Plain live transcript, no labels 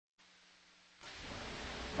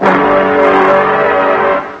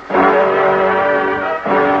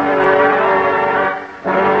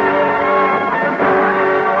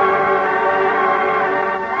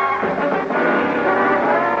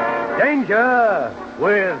Adventure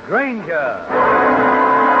with Granger.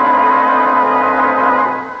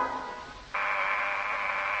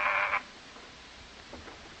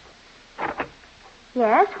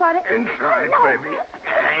 Yes, what? Inside, baby.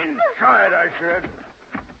 Inside, I said.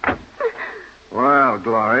 Well,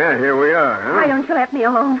 Gloria, here we are, huh? Why don't you let me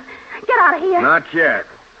alone? Get out of here. Not yet.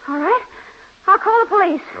 All right. I'll call the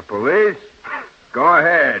police. The police? Go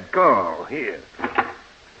ahead. Call. Here.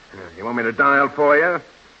 You want me to dial for you?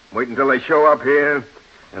 Wait until they show up here.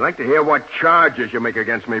 I'd like to hear what charges you make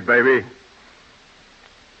against me, baby.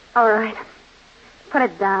 All right. Put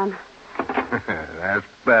it down. That's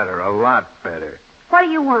better. A lot better. What do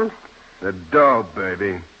you want? The dough,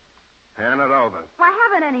 baby. Hand it over. I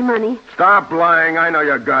haven't any money. Stop lying. I know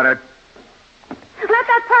you got it. Let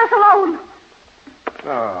that purse alone.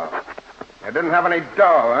 Oh. You didn't have any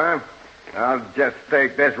dough, huh? I'll just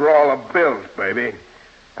take this roll of bills, baby.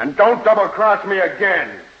 And don't double-cross me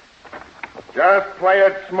again. Just play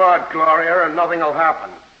it smart, Gloria, and nothing will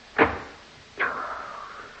happen.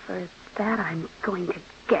 For that, I'm going to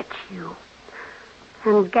get you.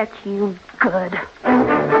 And get you good.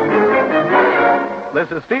 This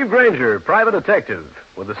is Steve Granger, private detective,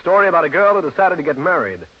 with a story about a girl who decided to get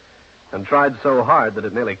married and tried so hard that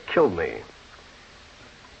it nearly killed me.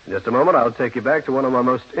 In just a moment, I'll take you back to one of my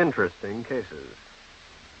most interesting cases.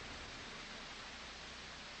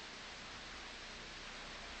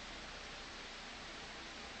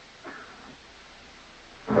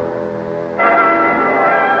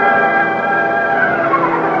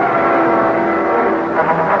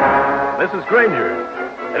 This is Granger,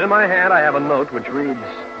 and in my hand I have a note which reads,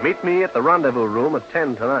 "Meet me at the rendezvous room at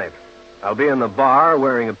 10 tonight. I'll be in the bar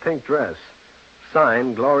wearing a pink dress.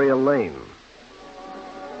 Signed, Gloria Lane."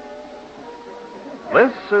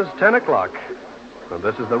 This is 10 o'clock, and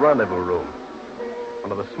this is the rendezvous room,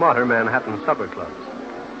 one of the smarter Manhattan supper clubs,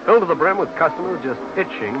 filled to the brim with customers just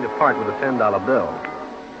itching to part with a $10 bill.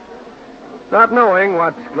 Not knowing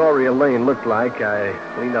what Gloria Lane looked like, I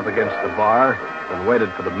leaned up against the bar and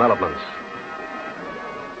waited for developments.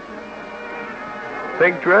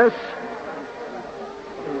 Pink dress?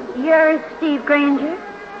 You're Steve Granger?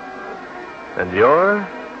 And you're?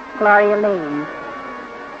 Gloria Lane.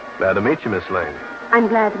 Glad to meet you, Miss Lane. I'm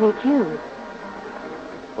glad to meet you.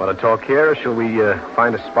 Want to talk here, or shall we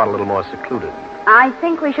find a spot a little more secluded? I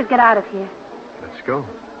think we should get out of here. Let's go.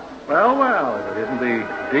 Well, if it isn't the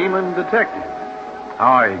demon detective.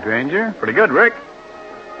 How are you, Granger? Pretty good, Rick.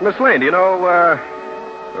 Miss Lane, do you know,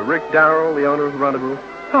 Rick Darrell, the owner of the rendezvous?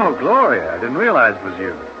 Oh, Gloria, I didn't realize it was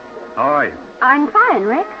you. How are you? I'm fine,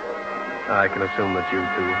 Rick. I can assume that you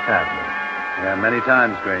two have me. Yeah, many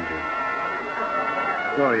times, Granger.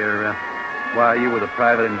 Gloria, why, you were the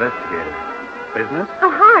private investigator. Business? Oh,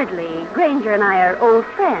 hardly. Granger and I are old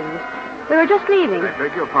friends. We were just leaving. I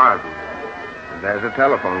beg your pardon. There's a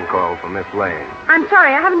telephone call from Miss Lane. I'm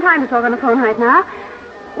sorry, I haven't time to talk on the phone right now.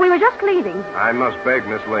 We were just leaving. I must beg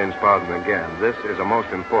Miss Lane's pardon again. This is a most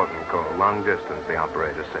important call. Long distance, the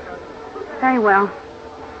operator said. Very well.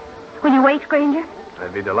 Will you wait, Granger?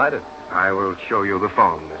 I'd be delighted. I will show you the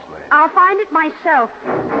phone, Miss Lane. I'll find it myself.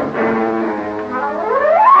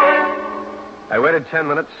 I waited 10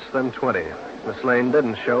 minutes, then 20. Miss Lane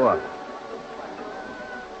didn't show up.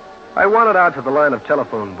 I wandered out to the line of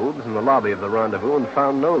telephone booths in the lobby of the rendezvous and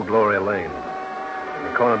found no Gloria Lane.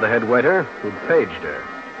 I cornered the head waiter, who'd paged her.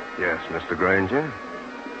 Yes, Mr. Granger?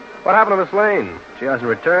 What happened to Miss Lane? She hasn't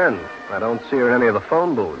returned. I don't see her in any of the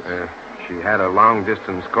phone booths. She had a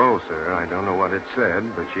long-distance call, sir. I don't know what it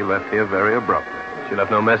said, but she left here very abruptly. She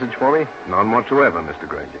left no message for me? None whatsoever, Mr.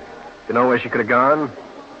 Granger. You know where she could have gone?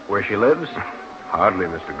 Where she lives? Hardly,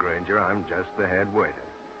 Mr. Granger. I'm just the head waiter.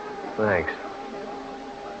 Thanks.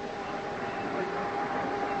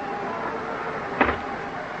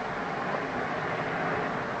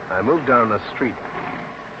 I moved down the street,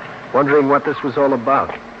 wondering what this was all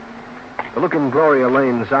about. The look in Gloria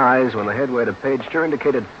Lane's eyes when the head waiter paged her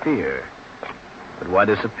indicated fear. But why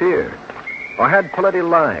disappear? Or had Paletti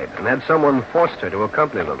lied and had someone forced her to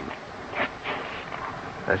accompany them?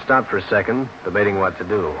 I stopped for a second, debating what to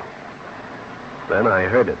do. Then I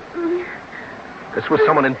heard it. This was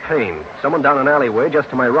someone in pain, someone down an alleyway just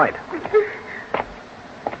to my right.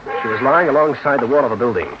 She was lying alongside the wall of a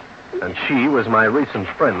building, and she was my recent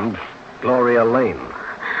friend, Gloria Lane.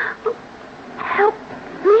 Help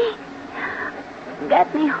me.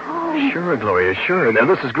 Get me home. Sure, Gloria, sure. Now,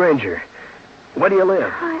 this is Granger. Where do you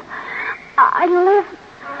live? I live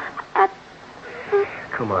at...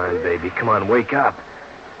 Come on, baby. Come on, wake up.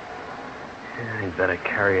 You'd better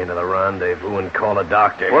carry her into the rendezvous and call a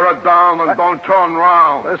doctor. Put her down and don't turn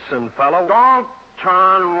round. Listen, fellow. Don't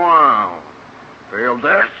turn round. Feel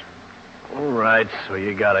this? All right, so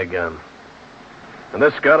you got a gun. And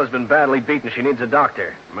this girl has been badly beaten. She needs a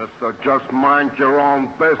doctor. Mister, just mind your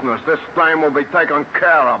own business. This thing will be taken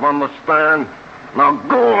care of, understand? Now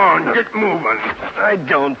go on, get moving. I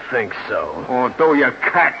don't think so. Or do you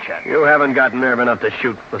catch it? You haven't got nerve enough to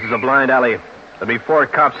shoot. This is a blind alley. There'll be 4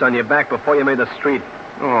 cops on your back before you made the street.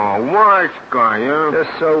 Oh, wise guy, huh?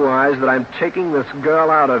 Just so wise that I'm taking this girl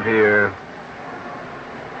out of here.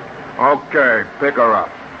 Okay, pick her up.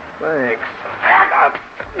 Thanks.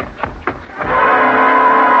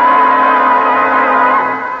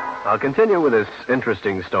 I'll continue with this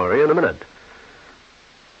interesting story in a minute.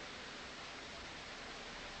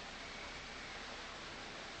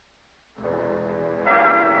 As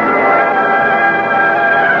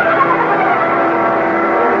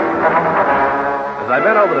I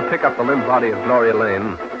bent over to pick up the limp body of Gloria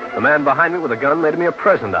Lane, the man behind me with a gun made me a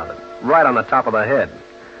present of it, right on the top of the head.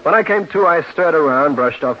 When I came to, I stirred around,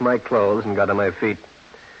 brushed off my clothes, and got on my feet.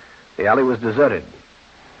 The alley was deserted.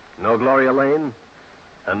 No Gloria Lane,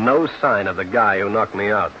 and no sign of the guy who knocked me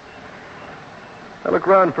out. I looked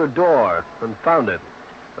round for a door and found it.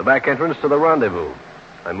 The back entrance to the rendezvous.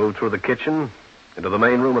 I moved through the kitchen into the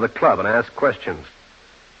main room of the club and asked questions.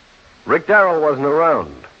 Rick Darrell wasn't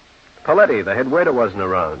around. Paletti, the head waiter, wasn't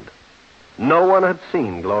around. No one had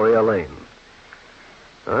seen Gloria Lane.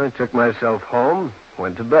 I took myself home,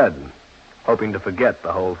 went to bed, hoping to forget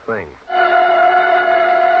the whole thing.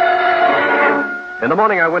 In the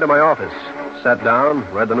morning, I went to my office, sat down,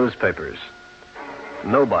 read the newspapers.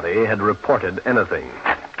 Nobody had reported anything.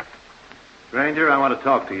 Granger, I want to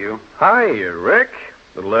talk to you. Hi, Rick.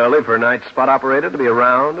 A little early for a night spot operator to be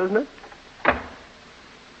around, isn't it?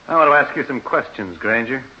 I want to ask you some questions,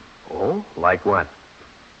 Granger. Oh, like what?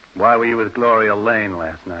 Why were you with Gloria Lane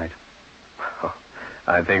last night?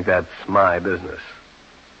 I think that's my business.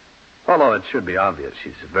 Although it should be obvious,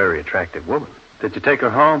 she's a very attractive woman. Did you take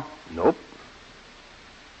her home? Nope.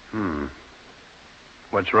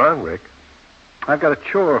 What's wrong, Rick? I've got a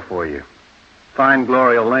chore for you. Find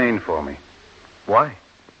Gloria Lane for me. Why?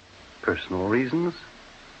 Personal reasons.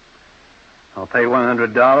 I'll pay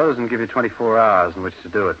 $100 and give you 24 hours in which to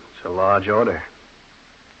do it. It's a large order.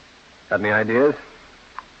 Got any ideas?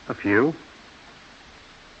 A few.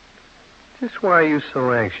 Just why are you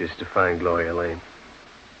so anxious to find Gloria Lane?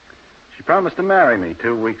 She promised to marry me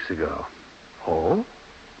 2 weeks ago. Oh?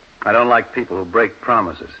 I don't like people who break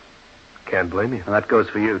promises. Can't blame you. And that goes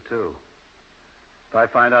for you, too. If I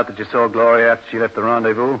find out that you saw Gloria after she left the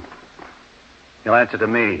rendezvous, you'll answer to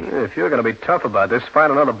me. If you're going to be tough about this,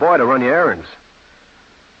 find another boy to run your errands.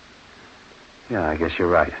 Yeah, I guess you're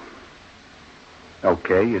right.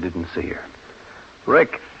 Okay, you didn't see her.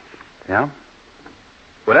 Rick. Yeah?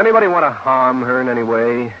 Would anybody want to harm her in any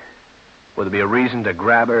way? Would there be a reason to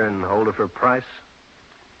grab her and hold her for a price?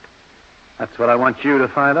 That's what I want you to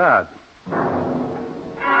find out.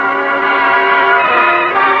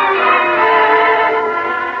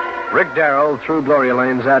 Rick Darrell threw Gloria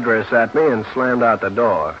Lane's address at me and slammed out the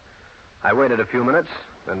door. I waited a few minutes,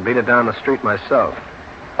 then beat it down the street myself.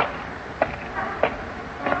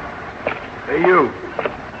 Hey, you.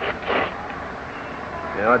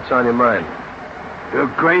 Yeah, what's on your mind? You're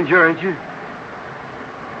Granger, ain't you?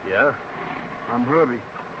 Yeah? I'm Herbie.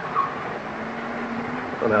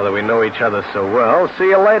 Well, now that we know each other so well, see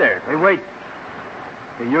you later. Hey, wait.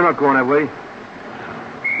 Hey, you're not going that way.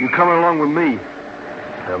 You're coming along with me.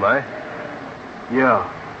 Am I? Yeah.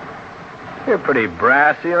 You're pretty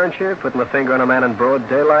brassy, aren't you? Putting the finger on a man in broad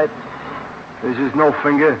daylight. This is no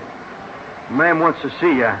finger. The man wants to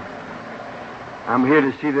see you. I'm here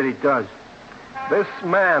to see that he does. This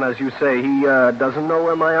man, as you say, he doesn't know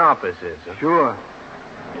where my office is. Huh? Sure.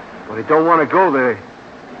 But he don't want to go there.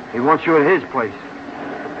 He wants you at his place.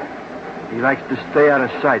 He likes to stay out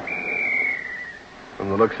of sight. From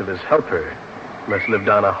the looks of his helper, he must live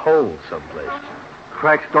down a hole someplace.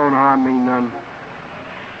 Cracks don't harm me none.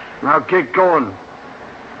 Now get going.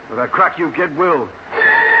 With a crack you get will.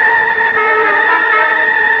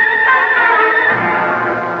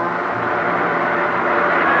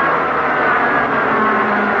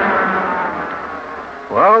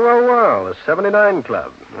 Well, the 79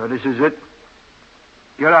 Club. Now, this is it.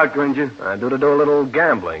 Get out, Granger. I do a little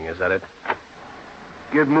gambling, is that it?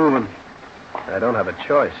 Get moving. I don't have a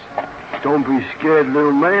choice. Don't be scared,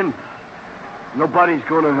 little man. Nobody's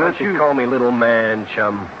going to hurt You you. call me little man,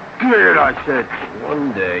 chum. Get, I said.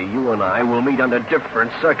 One day, you and I will meet under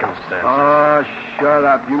different circumstances. Oh, shut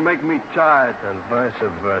up. You make me tired. And vice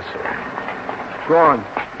versa. Go on.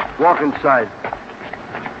 Walk inside.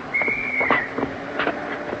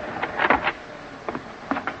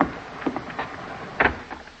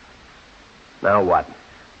 Now what?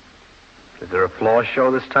 Is there a floor show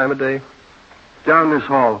this time of day? Down this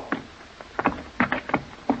hall.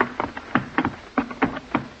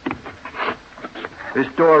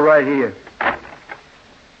 This door right here.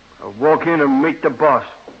 I'll walk in and meet the boss.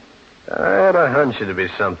 I had a hunch it'd be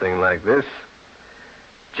something like this.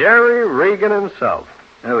 Jerry Regan himself.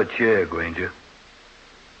 Have a chair, Granger.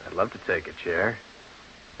 I'd love to take a chair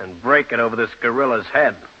and break it over this gorilla's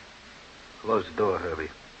head. Close the door, Herbie.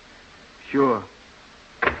 Sure.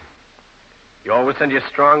 You always send your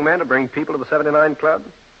strong men to bring people to the 79 Club?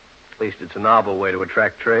 At least it's a novel way to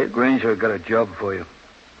attract trade. Granger, I got a job for you.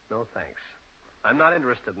 No, thanks. I'm not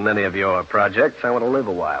interested in any of your projects. I want to live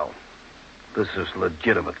a while. This is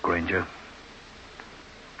legitimate, Granger.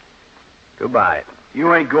 Goodbye.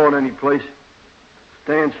 You ain't going anyplace.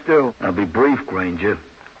 Stand still. I'll be brief, Granger.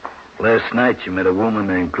 Last night you met a woman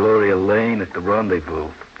named Gloria Lane at the rendezvous.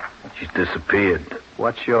 She's disappeared.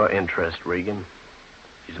 What's your interest, Regan?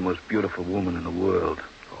 She's the most beautiful woman in the world.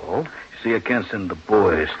 Oh? You see, I can't send the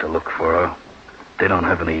boys to look for her. They don't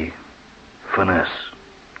have any finesse.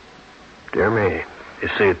 Dear me. You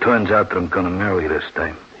see, it turns out that I'm going to marry this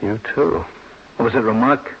time. You too. What was it,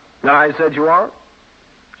 remark? No, I said you are?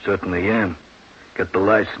 Certainly am. Got the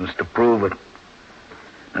license to prove it.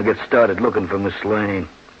 I'll get started looking for Miss Lane.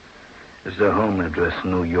 This is her home address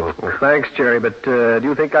in New York. Well, thanks, Jerry, but do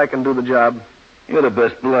you think I can do the job? You're the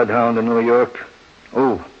best bloodhound in New York.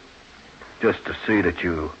 Oh, just to see that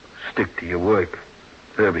you stick to your work.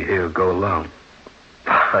 Herbie here will go along.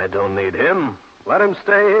 I don't need him. Let him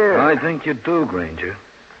stay here. I think you do, Granger.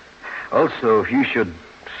 Also, if you should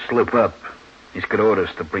slip up, he's got orders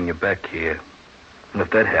to bring you back here. And if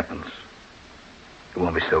that happens, it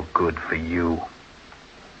won't be so good for you.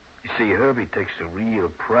 You see, Herbie takes a real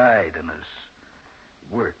pride in his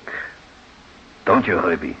work. Don't you,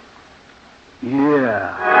 Herbie?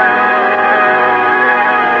 Yeah.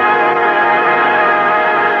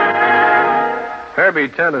 Herbie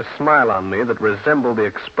turned a smile on me that resembled the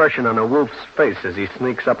expression on a wolf's face as he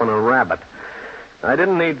sneaks up on a rabbit. I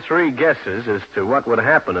didn't need 3 guesses as to what would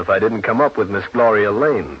happen if I didn't come up with Miss Gloria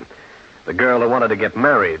Lane, the girl who wanted to get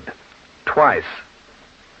married. Twice.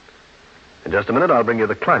 In just a minute, I'll bring you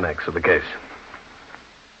the climax of the case.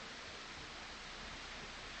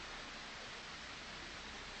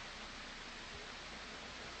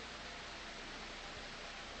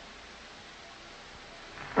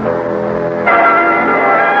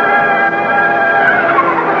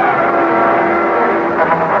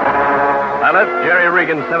 I left Jerry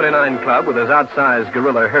Regan's 79 Club with his outsized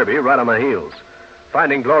gorilla Herbie right on my heels.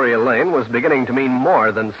 Finding Gloria Lane was beginning to mean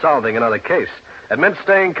more than solving another case. It meant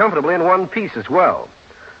staying comfortably in one piece as well.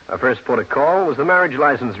 Our first port of call was the Marriage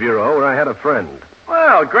License Bureau, where I had a friend.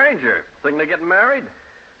 Well, Granger, thinking of getting married?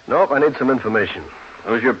 Nope, I need some information.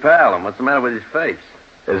 Who's your pal, and what's the matter with his face?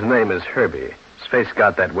 His name is Herbie. His face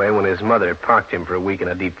got that way when his mother parked him for a week in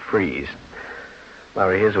a deep freeze.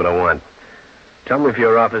 Larry, here's what I want. Tell me if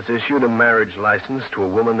your office issued a marriage license to a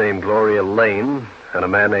woman named Gloria Lane and a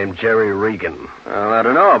man named Jerry Regan. Well, I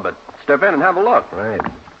don't know, but step in and have a look. Right.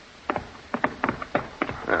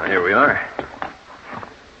 Here we are.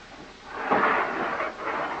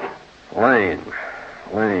 Lane.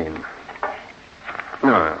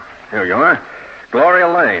 Oh, here you are. Gloria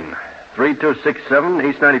Lane, 3267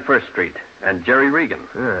 East 91st Street. And Jerry Regan.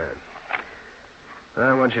 Yeah.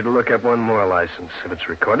 I want you to look up one more license, if it's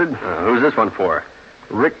recorded. Who's this one for?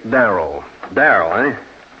 Rick Darrell. Darrell, eh?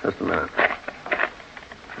 Just a minute.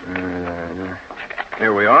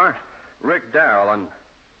 Here we are. Rick Darrell and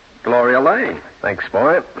Gloria Lane. Thanks,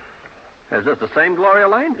 boy. Is this the same Gloria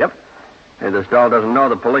Lane? Yep. Hey, this doll doesn't know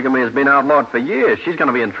that polygamy has been outlawed for years. She's going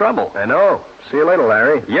to be in trouble. I know. See you later,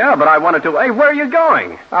 Larry. Yeah, but I wanted to... Hey, where are you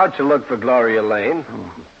going? Out to look for Gloria Lane.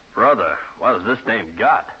 Brother, what has this dame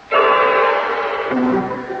got?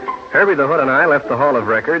 Herbie the Hood and I left the Hall of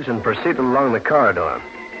Records and proceeded along the corridor.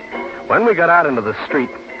 When we got out into the street,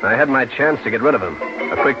 I had my chance to get rid of him.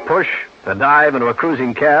 A quick push, a dive into a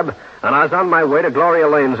cruising cab, and I was on my way to Gloria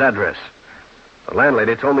Lane's address. The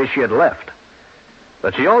landlady told me she had left.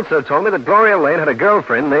 But she also told me that Gloria Lane had a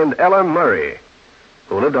girlfriend named Ella Murray,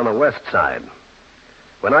 who lived on the west side.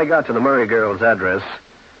 When I got to the Murray girl's address,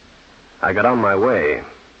 I got on my way.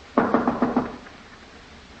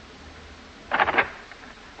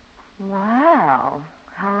 Well,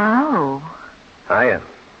 hello. Hiya.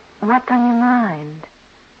 What's on your mind?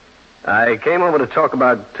 I came over to talk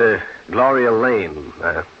about Gloria Lane.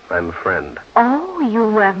 I'm a friend. Oh, you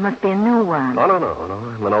must be a new one. Oh, no.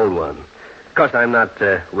 I'm an old one. Of course, I'm not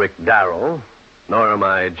Rick Darrell, nor am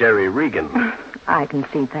I Jerry Regan. I can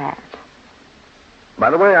see that. By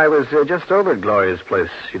the way, I was just over at Gloria's place.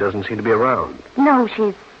 She doesn't seem to be around. No,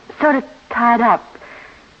 she's sort of tied up.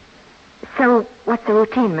 So, what's the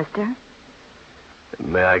routine, mister?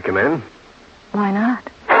 May I come in? Why not?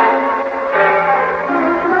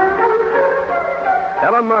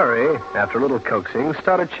 Ella Murray, after a little coaxing,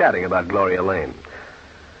 started chatting about Gloria Lane.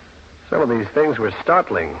 Some of these things were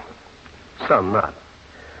startling, some not.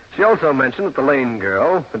 She also mentioned that the Lane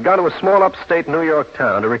girl had gone to a small upstate New York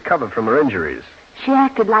town to recover from her injuries. She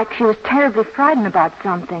acted like she was terribly frightened about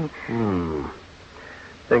something.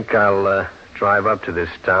 Think I'll drive up to this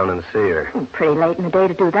town and see her. Pretty late in the day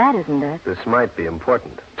to do that, isn't it? This might be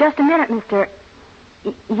important. Just a minute, mister.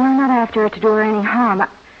 You're not after her to do her any harm.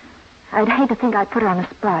 I'd hate to think I put her on the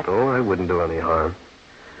spot. Oh, I wouldn't do any harm.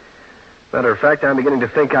 Matter of fact, I'm beginning to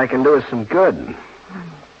think I can do her some good.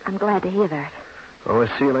 I'm glad to hear that. Oh,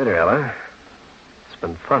 I'll see you later, Ella. It's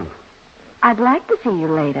been fun. I'd like to see you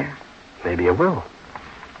later. Maybe you will.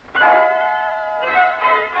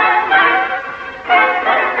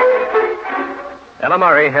 Ella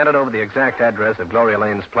Murray handed over the exact address of Gloria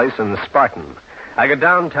Lane's place in Spartan. I got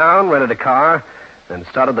downtown, rented a car, and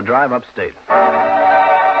started the drive upstate.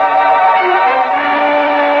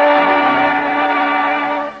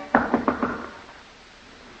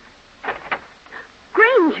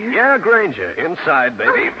 Granger? Yeah, Granger. Inside,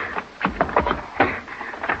 baby.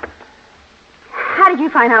 How did you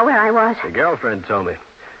find out where I was? Your girlfriend told me.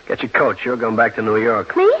 Get your coat. You're going back to New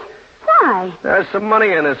York. Me? Why? There's some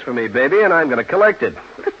money in this for me, baby, and I'm going to collect it.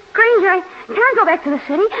 But, Granger, I can't go back to the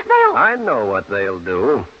city. They'll... I know what they'll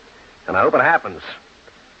do, and I hope it happens.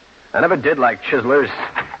 I never did like chiselers,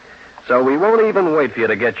 so we won't even wait for you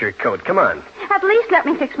to get your coat. Come on. At least let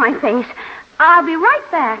me fix my face. I'll be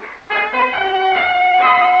right back.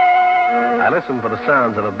 I listened for the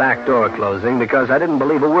sounds of a back door closing because I didn't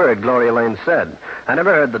believe a word Gloria Lane said. I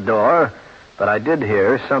never heard the door, but I did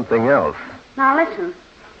hear something else. Now, listen.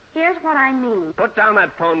 Here's what I mean. Put down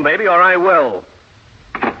that phone, baby, or I will.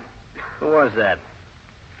 Who was that?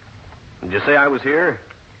 Did you say I was here?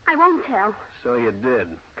 I won't tell. So you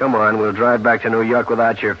did. Come on, we'll drive back to New York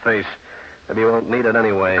without your face. Maybe you won't need it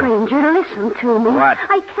anyway. Granger, listen to me. What?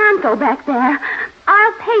 I can't go back there.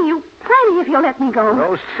 I'll pay you plenty if you'll let me go.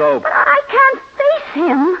 No soap. But I can't face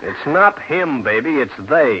him. It's not him, baby. It's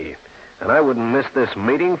they. And I wouldn't miss this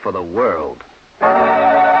meeting for the world.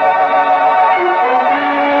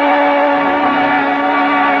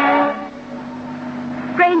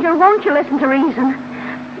 Granger, won't you listen to reason?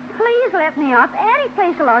 Please let me up. Any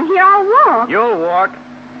place along here, I'll walk. You'll walk.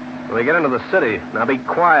 When we get into the city, now be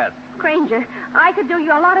quiet. Granger, I could do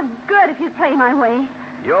you a lot of good if you'd play my way.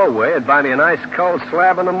 Your way would buy me a nice cold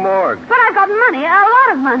slab in the morgue. But I've got money, a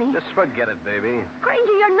lot of money. Just forget it, baby.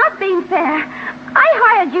 Granger, you're not being fair. I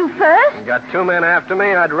hired you first. You got two men after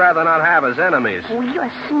me I'd rather not have as enemies. Oh,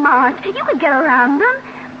 you're smart. You could get around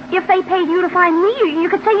them. If they paid you to find me, you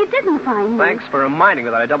could say you didn't find me. Thanks for reminding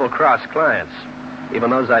me that I double-cross clients, even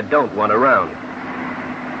those I don't want around.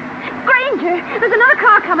 Granger, there's another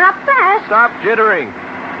car coming up fast. Stop jittering.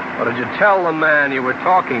 Or did you tell the man you were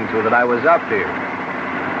talking to that I was up here?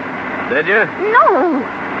 Did you? No.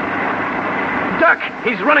 Duck!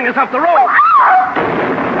 He's running us off the road!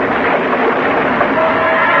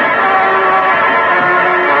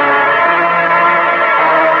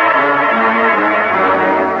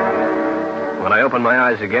 When I opened my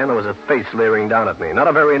eyes again, there was a face leering down at me. Not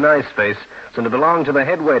a very nice face, since it belonged to the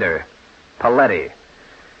head waiter, Paletti.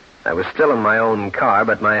 I was still in my own car,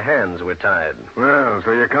 but my hands were tied. Well,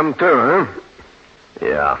 so you come too, huh?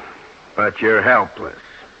 Yeah. But you're helpless.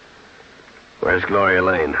 Where's Gloria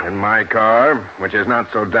Lane? In my car, which is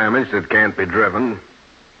not so damaged it can't be driven.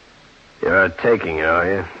 You're taking her, are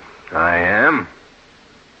you? I am.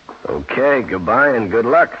 Okay, goodbye and good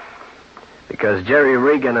luck. Because Jerry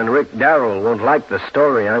Regan and Rick Darrell won't like the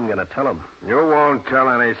story I'm going to tell them. You won't tell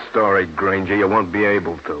any story, Granger. You won't be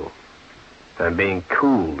able to. I'm being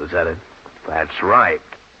cool, is that it? That's right.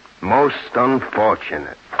 Most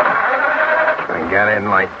unfortunate. I get in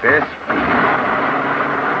like this.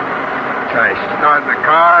 I start the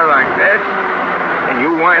car like this, and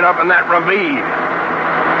you wind up in that ravine.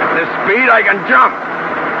 At this speed, I can jump.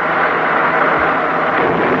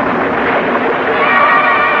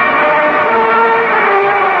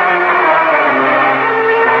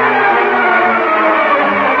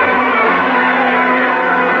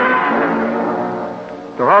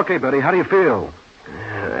 Okay, Betty, how do you feel?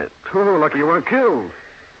 Lucky you weren't killed.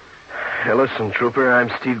 Hey, listen, Trooper, I'm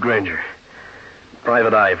Steve Granger.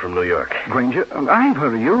 Private eye from New York. Granger? I've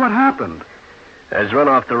heard of you. What happened? I was run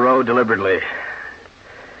off the road deliberately.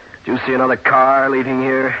 Did you see another car leaving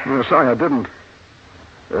here? Sorry, I didn't.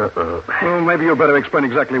 Uh-oh. Well, maybe you'd better explain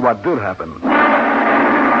exactly what did happen.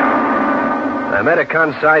 I made a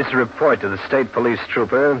concise report to the state police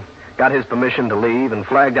trooper, got his permission to leave, and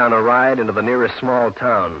flagged down a ride into the nearest small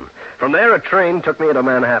town. From there, a train took me into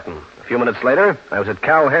Manhattan. A few minutes later, I was at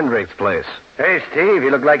Cal Hendricks' place. Hey, Steve, you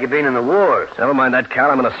look like you've been in the wars. Never mind that, Cal.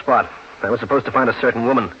 I'm in a spot. I was supposed to find a certain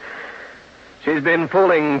woman. She's been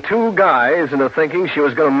fooling two guys into thinking she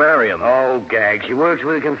was going to marry him. Oh, gag. She works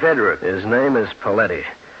with a Confederate. His name is Paletti.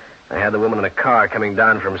 I had the woman in a car coming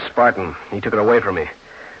down from Spartan. He took it away from me.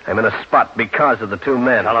 I'm in a spot because of the two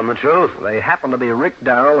men. Tell him the truth. They happen to be Rick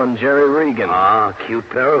Darrell and Jerry Regan. Ah, cute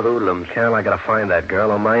pair of hoodlums. Cal, I gotta find that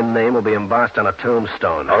girl, or my name will be embossed on a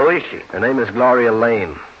tombstone. Oh, is she? Her name is Gloria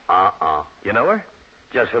Lane. You know her?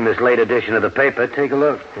 Just from this late edition of the paper. Take a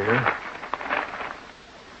look. Yeah.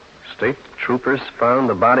 State troopers found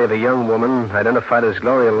the body of a young woman identified as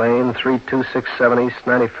Gloria Lane, 3267 East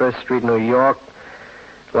 91st Street, New York,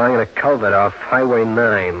 lying in a culvert off Highway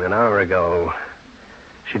 9 an hour ago.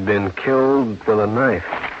 She'd been killed with a knife.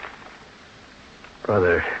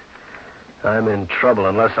 Brother, I'm in trouble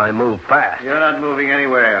unless I move fast. You're not moving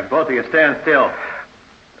anywhere. Both of you stand still.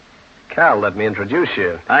 Cal, let me introduce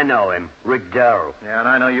you. I know him. Rick Darrell. Yeah, and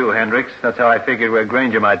I know you, Hendricks. That's how I figured where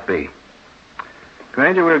Granger might be.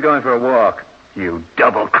 Granger, we were going for a walk. You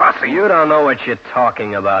double-crossing. You don't know what you're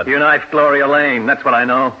talking about. You knifed Gloria Lane. That's what I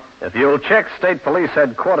know. If you'll check state police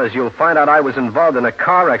headquarters, you'll find out I was involved in a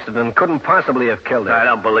car accident and couldn't possibly have killed her. I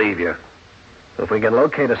don't believe you. If we can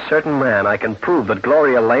locate a certain man, I can prove that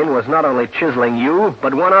Gloria Lane was not only chiseling you,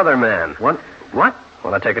 but one other man. What? Want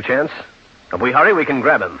to take a chance? If we hurry, we can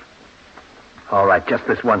grab him. All right, just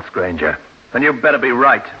this once, Granger. And you better be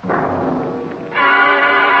right.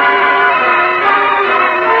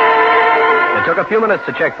 It took a few minutes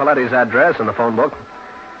to check Paletti's address in the phone book.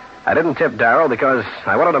 I didn't tip Darrell because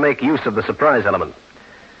I wanted to make use of the surprise element.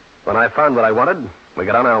 When I found what I wanted, we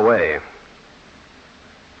got on our way.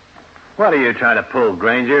 What are you trying to pull,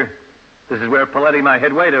 Granger? This is where Paletti, my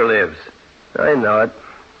head waiter, lives. I know it.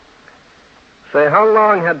 Say, how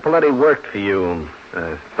long had Paletti worked for you?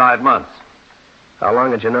 5 months. How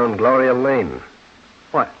long had you known Gloria Lane?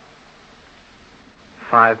 What?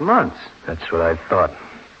 5 months? That's what I thought.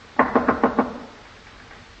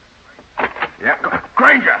 Yeah,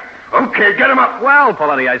 Granger! Okay, get him up. Well,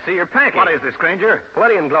 Paletti, I see you're packing. What is this, Granger?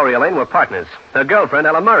 Paletti and Gloria Lane were partners. Her girlfriend,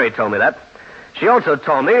 Ella Murray, told me that. She also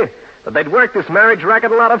told me that they'd worked this marriage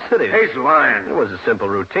racket in a lot of cities. He's lying. It was a simple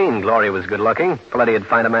routine. Gloria was good-looking. Paletti would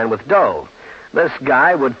find a man with dough. This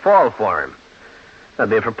guy would fall for him.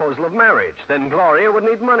 That'd be a proposal of marriage. Then Gloria would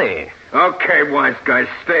need money. Okay, wise guy,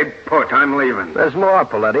 stay put. I'm leaving. There's more,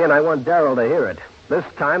 Paletti, and I want Darrell to hear it. This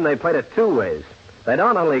time they played it two ways. They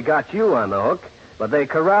not only got you on the hook, but they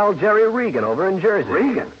corralled Jerry Regan over in Jersey.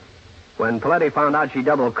 Regan? When Paletti found out she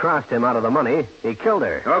double-crossed him out of the money, he killed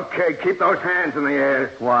her. Okay, keep those hands in the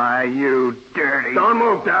air. Why, you dirty... Don't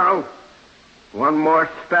move, Darrell. One more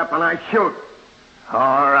step and I shoot.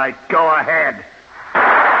 All right, go ahead.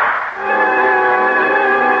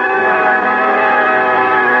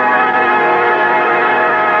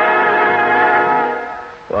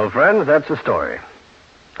 Well, friends, that's the story.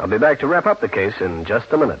 I'll be back to wrap up the case in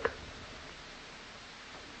just a minute.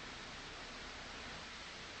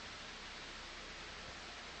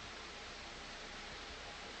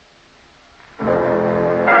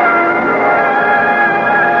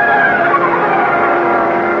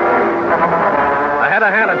 I had to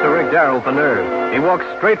hand it to Rick Darrell for nerve. He walked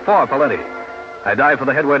straight for Paletti. I dived for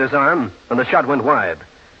the head waiter's arm, and the shot went wide.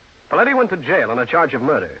 Paletti went to jail on a charge of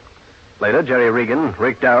murder. Later, Jerry Regan,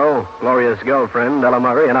 Rick Darrell, Gloria's girlfriend, Ella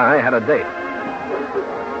Murray, and I had a date.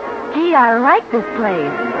 Gee, I like this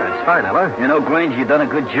place. That's fine, Ella. You know, Granger, you done a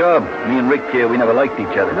good job. Me and Rick here, we never liked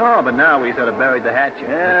each other. No, but now we sort of buried the hatchet.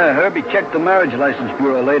 Yeah, Herbie checked the marriage license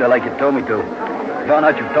bureau later like you told me to. Found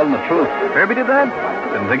out you told him the truth. Herbie did that?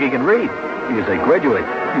 Didn't think he could read. He was a graduate.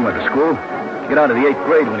 He went to school. He got out of the 8th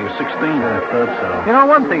grade when he was 16. I thought so. You know,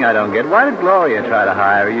 one thing I don't get. Why did Gloria try to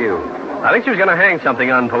hire you? I think she was going to hang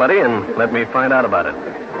something on Paletti and let me find out about it.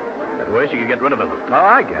 That way she could get rid of him. Oh,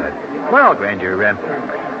 I get it. Well, Granger,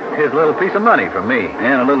 here's a little piece of money from me.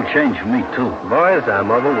 And a little change for me, too. Boys,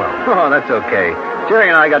 I'm overwhelmed. Oh, that's okay.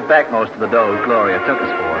 Jerry and I got back most of the dough Gloria took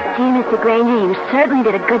us for. Gee, Mr. Granger, you certainly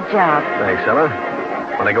did a good job. Thanks, Ella.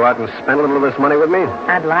 Want to go out and spend a little of this money with me?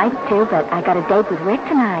 I'd like to, but I got a date with Rick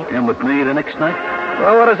tonight. And with me the next night?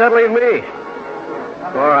 Well, what does that leave me?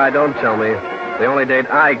 All right, don't tell me. The only date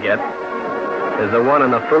I get is the one in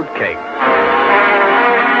the fruitcake.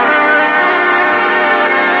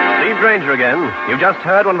 Steve Granger again. You've just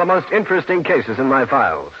heard one of the most interesting cases in my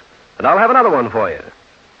files. And I'll have another one for you.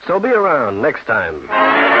 So be around next time.